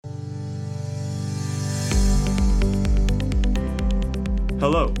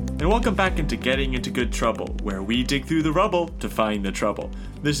Hello, and welcome back into Getting Into Good Trouble, where we dig through the rubble to find the trouble.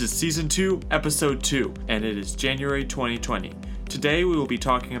 This is Season 2, Episode 2, and it is January 2020. Today we will be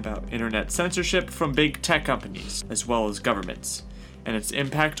talking about internet censorship from big tech companies, as well as governments, and its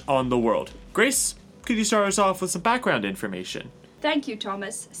impact on the world. Grace, could you start us off with some background information? Thank you,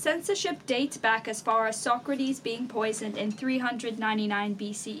 Thomas. Censorship dates back as far as Socrates being poisoned in 399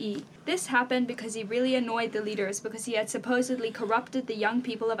 BCE. This happened because he really annoyed the leaders because he had supposedly corrupted the young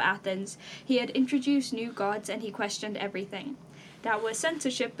people of Athens, he had introduced new gods, and he questioned everything. That was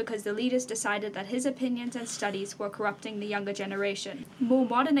censorship because the leaders decided that his opinions and studies were corrupting the younger generation. More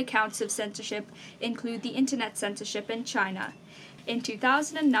modern accounts of censorship include the internet censorship in China. In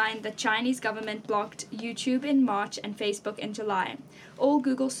 2009, the Chinese government blocked YouTube in March and Facebook in July. All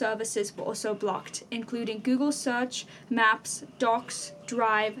Google services were also blocked, including Google Search, Maps, Docs,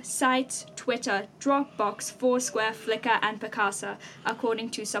 Drive, Sites, Twitter, Dropbox, Foursquare, Flickr, and Picasa, according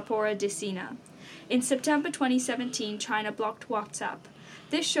to Sapora Decina. In September 2017, China blocked WhatsApp.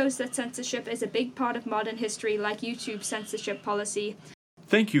 This shows that censorship is a big part of modern history, like YouTube's censorship policy.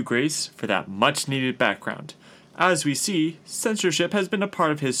 Thank you, Grace, for that much-needed background. As we see, censorship has been a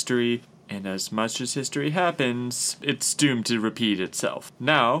part of history, and as much as history happens, it's doomed to repeat itself.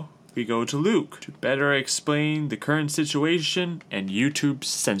 Now, we go to Luke to better explain the current situation and YouTube's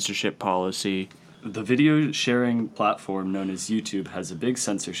censorship policy. The video sharing platform known as YouTube has a big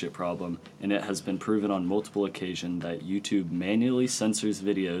censorship problem, and it has been proven on multiple occasions that YouTube manually censors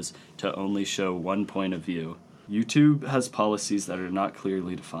videos to only show one point of view. YouTube has policies that are not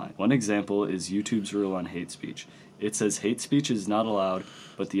clearly defined. One example is YouTube's rule on hate speech. It says hate speech is not allowed,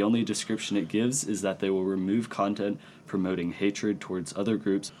 but the only description it gives is that they will remove content promoting hatred towards other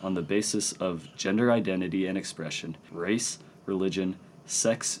groups on the basis of gender identity and expression, race, religion,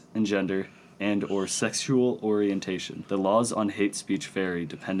 sex and gender, and or sexual orientation. The laws on hate speech vary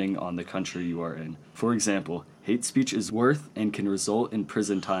depending on the country you are in. For example, hate speech is worth and can result in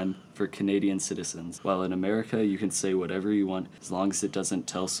prison time for Canadian citizens, while in America you can say whatever you want as long as it doesn't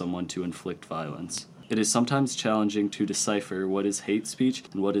tell someone to inflict violence. It is sometimes challenging to decipher what is hate speech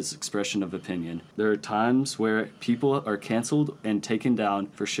and what is expression of opinion. There are times where people are canceled and taken down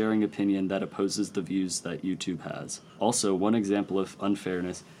for sharing opinion that opposes the views that YouTube has. Also, one example of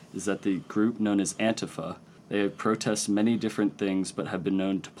unfairness is that the group known as Antifa, they have protested many different things but have been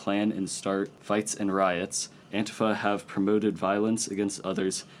known to plan and start fights and riots. Antifa have promoted violence against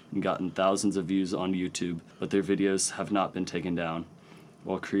others and gotten thousands of views on YouTube, but their videos have not been taken down.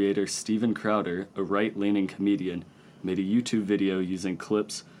 While creator Steven Crowder, a right-leaning comedian, made a YouTube video using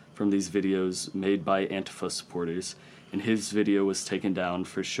clips from these videos made by Antifa supporters, and his video was taken down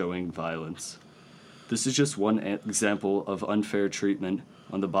for showing violence. This is just one example of unfair treatment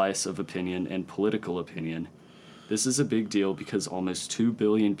on the bias of opinion and political opinion. This is a big deal because almost 2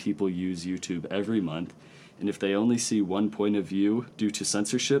 billion people use YouTube every month, and if they only see one point of view due to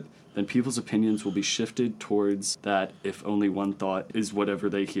censorship, then people's opinions will be shifted towards that if only one thought is whatever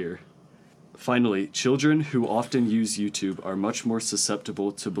they hear. Finally, children who often use YouTube are much more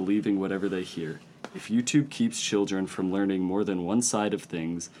susceptible to believing whatever they hear. If YouTube keeps children from learning more than one side of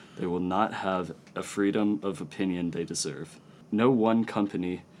things, they will not have a freedom of opinion they deserve. No one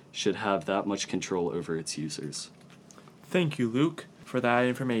company should have that much control over its users. Thank you, Luke, for that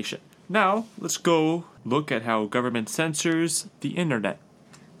information. Now, let's go look at how government censors the internet.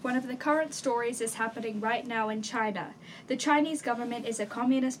 One of the current stories is happening right now in China. The Chinese government is a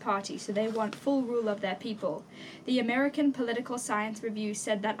communist party, so they want full rule of their people. The American Political Science Review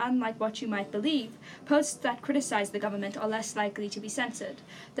said that unlike what you might believe, posts that criticize the government are less likely to be censored.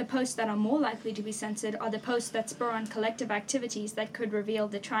 The posts that are more likely to be censored are the posts that spur on collective activities that could reveal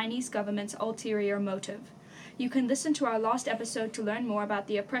the Chinese government's ulterior motive. You can listen to our last episode to learn more about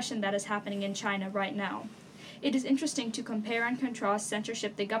the oppression that is happening in China right now. It is interesting to compare and contrast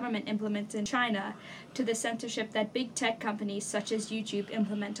censorship the government implements in China to the censorship that big tech companies such as YouTube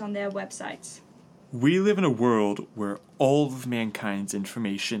implement on their websites. We live in a world where all of mankind's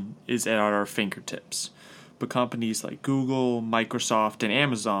information is at our fingertips, but companies like Google, Microsoft, and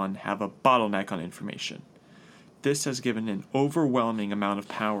Amazon have a bottleneck on information. This has given an overwhelming amount of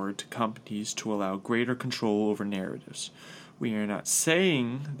power to companies to allow greater control over narratives. We are not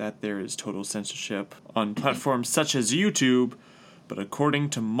saying that there is total censorship on platforms such as YouTube, but according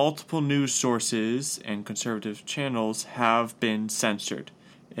to multiple news sources and conservative channels have been censored.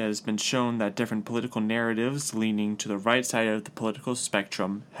 It has been shown that different political narratives leaning to the right side of the political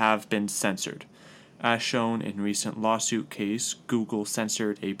spectrum have been censored. As shown in a recent lawsuit case, Google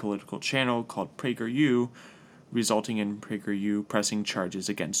censored a political channel called PragerU, resulting in PragerU pressing charges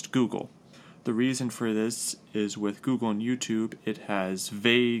against Google. The reason for this is with Google and YouTube, it has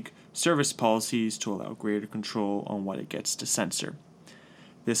vague service policies to allow greater control on what it gets to censor.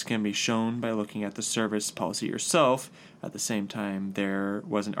 This can be shown by looking at the service policy yourself. At the same time, there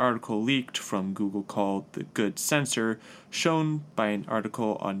was an article leaked from Google called The Good Censor, shown by an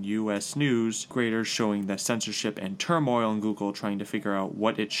article on US News, creators showing the censorship and turmoil in Google trying to figure out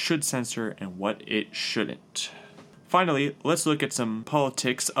what it should censor and what it shouldn't. Finally, let's look at some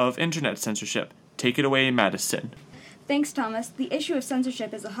politics of internet censorship. Take it away, Madison. Thanks, Thomas. The issue of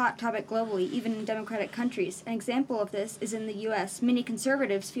censorship is a hot topic globally, even in democratic countries. An example of this is in the U.S. Many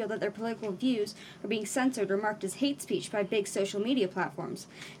conservatives feel that their political views are being censored or marked as hate speech by big social media platforms.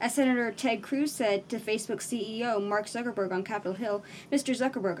 As Senator Ted Cruz said to Facebook CEO Mark Zuckerberg on Capitol Hill, "Mr.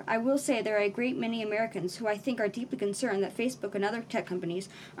 Zuckerberg, I will say there are a great many Americans who I think are deeply concerned that Facebook and other tech companies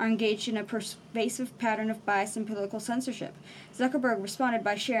are engaged in a pervasive pattern of bias and political censorship." Zuckerberg responded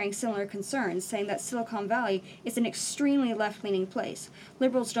by sharing similar concerns, saying that Silicon Valley is an extremely left-leaning place.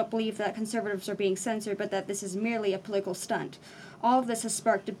 Liberals don't believe that conservatives are being censored, but that this is merely a political stunt. All of this has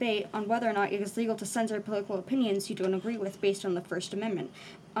sparked debate on whether or not it is legal to censor political opinions you don't agree with based on the First Amendment,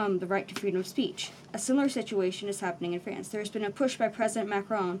 the right to freedom of speech. A similar situation is happening in France. There has been a push by President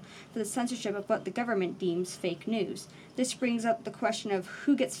Macron for the censorship of what the government deems fake news. This brings up the question of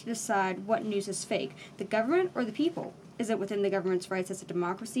who gets to decide what news is fake, the government or the people? Is it within the government's rights as a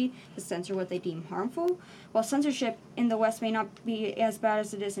democracy to censor what they deem harmful? While censorship in the West may not be as bad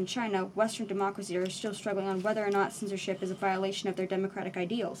as it is in China, Western democracies are still struggling on whether or not censorship is a violation of their democratic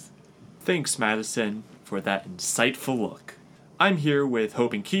ideals. Thanks, Madison, for that insightful look. I'm here with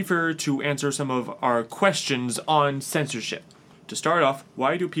Hope and Kiefer to answer some of our questions on censorship. To start off,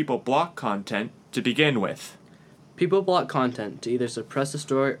 why do people block content to begin with? People block content to either suppress a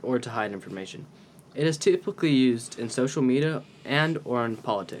story or to hide information. It is typically used in social media and or in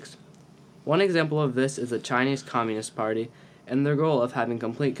politics. One example of this is the Chinese Communist Party and their goal of having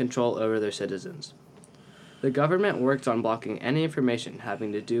complete control over their citizens. The government works on blocking any information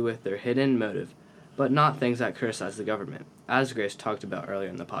having to do with their hidden motive, but not things that criticize the government, as Grace talked about earlier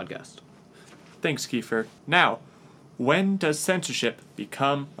in the podcast. Thanks, Kiefer. Now, when does censorship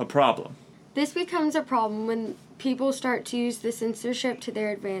become a problem? This becomes a problem when people start to use the censorship to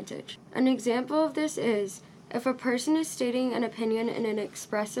their advantage. An example of this is if a person is stating an opinion in an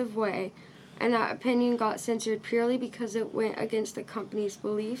expressive way and that opinion got censored purely because it went against the company's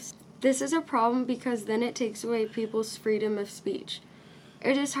beliefs. This is a problem because then it takes away people's freedom of speech.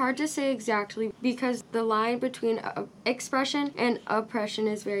 It is hard to say exactly because the line between expression and oppression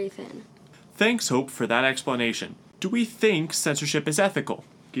is very thin. Thanks, Hope, for that explanation. Do we think censorship is ethical?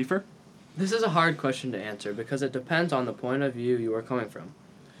 Kiefer? This is a hard question to answer because it depends on the point of view you are coming from.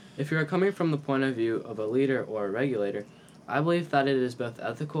 If you are coming from the point of view of a leader or a regulator, I believe that it is both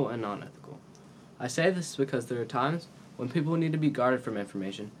ethical and non-ethical. I say this because there are times when people need to be guarded from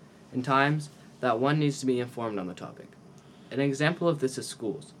information, and times that one needs to be informed on the topic. An example of this is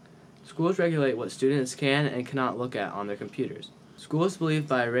schools. Schools regulate what students can and cannot look at on their computers. Schools believe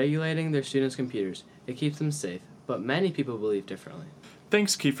by regulating their students' computers, it keeps them safe, but many people believe differently.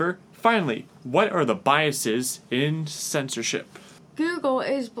 Thanks, Kiefer. Finally, what are the biases in censorship? Google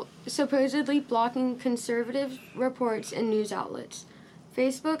is supposedly blocking conservative reports and news outlets.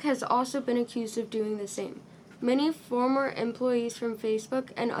 Facebook has also been accused of doing the same. Many former employees from Facebook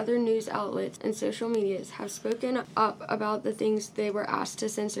and other news outlets and social medias have spoken up about the things they were asked to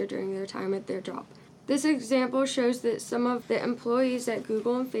censor during their time at their job. This example shows that some of the employees at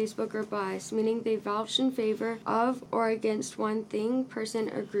Google and Facebook are biased, meaning they vouch in favor of or against one thing, person,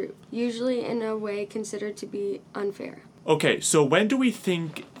 or group, usually in a way considered to be unfair. Okay, so when do we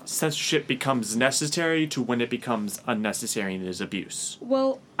think censorship becomes necessary to when it becomes unnecessary and is abuse?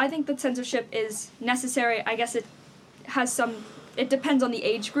 Well, I think that censorship is necessary. I guess it depends on the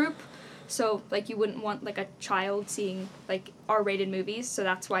age group. So, you wouldn't want, a child seeing, R-rated movies, so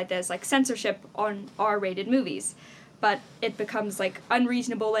that's why there's, censorship on R-rated movies. But it becomes,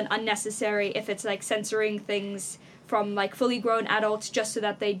 unreasonable and unnecessary if it's, censoring things from, fully grown adults just so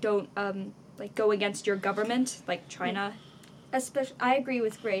that they don't, go against your government, like China. I agree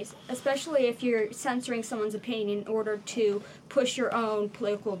with Grace, especially if you're censoring someone's opinion in order to push your own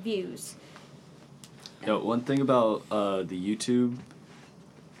political views. One thing about the YouTube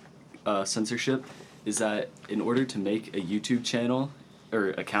censorship is that in order to make a YouTube channel or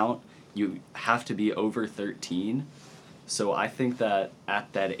account, you have to be over 13. So I think that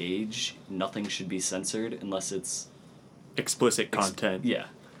at that age, nothing should be censored unless it's explicit content. Yeah.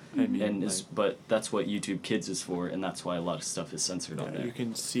 But that's what YouTube Kids is for, and that's why a lot of stuff is censored on there. You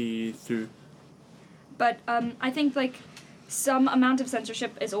can see through. But I think some amount of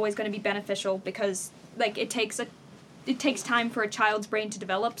censorship is always going to be beneficial because, like, it takes time for a child's brain to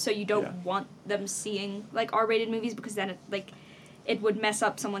develop, so you don't want them seeing, like, R-rated movies because then it would mess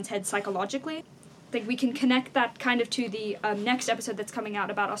up someone's head psychologically. Like, we can connect that kind of to the next episode that's coming out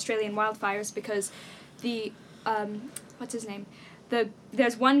about Australian wildfires because the, what's his name?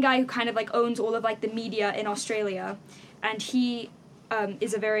 There's one guy who kind of, like, owns all of, like, the media in Australia, and he I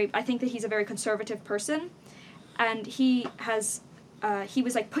think that he's a very conservative person, and he was,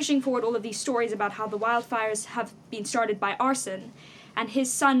 like, pushing forward all of these stories about how the wildfires have been started by arson, and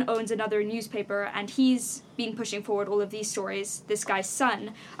his son owns another newspaper, and he's been pushing forward all of these stories, this guy's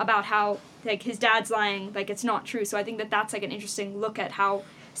son, about how, like, his dad's lying, like, it's not true. So I think that that's, like, an interesting look at how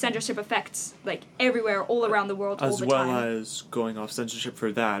censorship affects, like, everywhere, all around the world, all the time. As well as going off censorship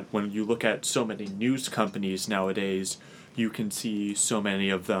for that, when you look at so many news companies nowadays, you can see so many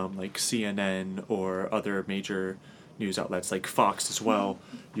of them, like CNN or other major news outlets, like Fox as well.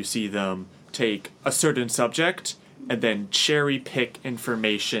 You see them take a certain subject and then cherry pick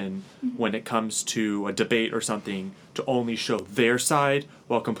information when it comes to a debate or something to only show their side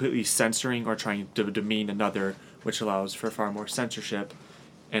while completely censoring or trying to demean another, which allows for far more censorship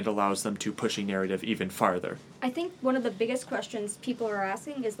and allows them to push a narrative even farther. I think one of the biggest questions people are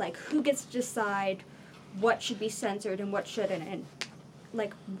asking is, like, who gets to decide what should be censored and what shouldn't, and,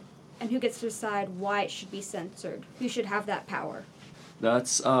 like, and who gets to decide why it should be censored? Who should have that power?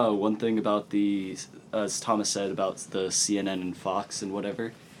 That's one thing about as Thomas said, about the CNN and Fox and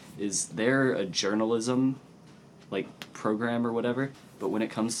whatever, is they're a journalism, like, program or whatever, but when it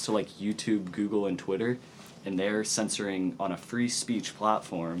comes to, like, YouTube, Google, and Twitter, and they're censoring on a free speech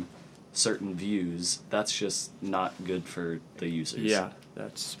platform certain views, that's just not good for the users. Yeah,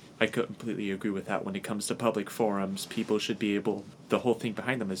 I completely agree with that. When it comes to public forums, people should be able, the whole thing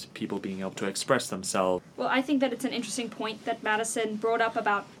behind them is people being able to express themselves. Well, I think that it's an interesting point that Madison brought up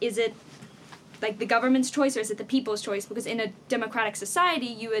about, is it, like, the government's choice or is it the people's choice? Because in a democratic society,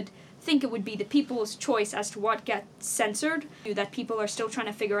 you would think it would be the people's choice as to what gets censored, that people are still trying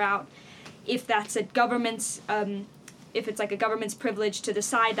to figure out if that's a government's, if it's, like, a government's privilege to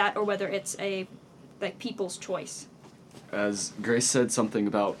decide that or whether it's a, like, people's choice. As Grace said something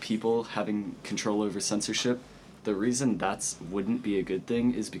about people having control over censorship, the reason wouldn't be a good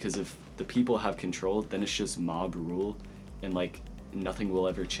thing is because if the people have control, then it's just mob rule, and, like, nothing will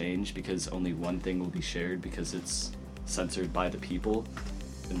ever change because only one thing will be shared because it's censored by the people,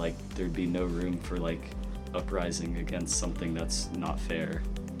 and, like, there'd be no room for, like, uprising against something that's not fair.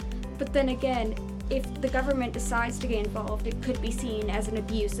 But then again, if the government decides to get involved, it could be seen as an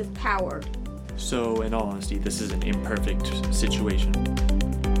abuse of power. So, in all honesty, this is an imperfect situation.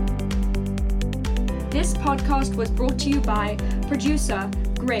 This podcast was brought to you by producer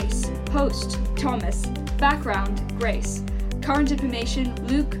Grace, host Thomas, background Grace, current information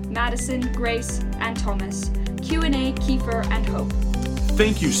Luke, Madison, Grace, and Thomas, Q&A Kiefer and Hope.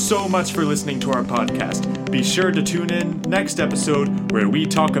 Thank you so much for listening to our podcast. Be sure to tune in next episode where we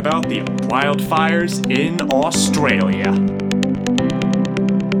talk about the wildfires in Australia.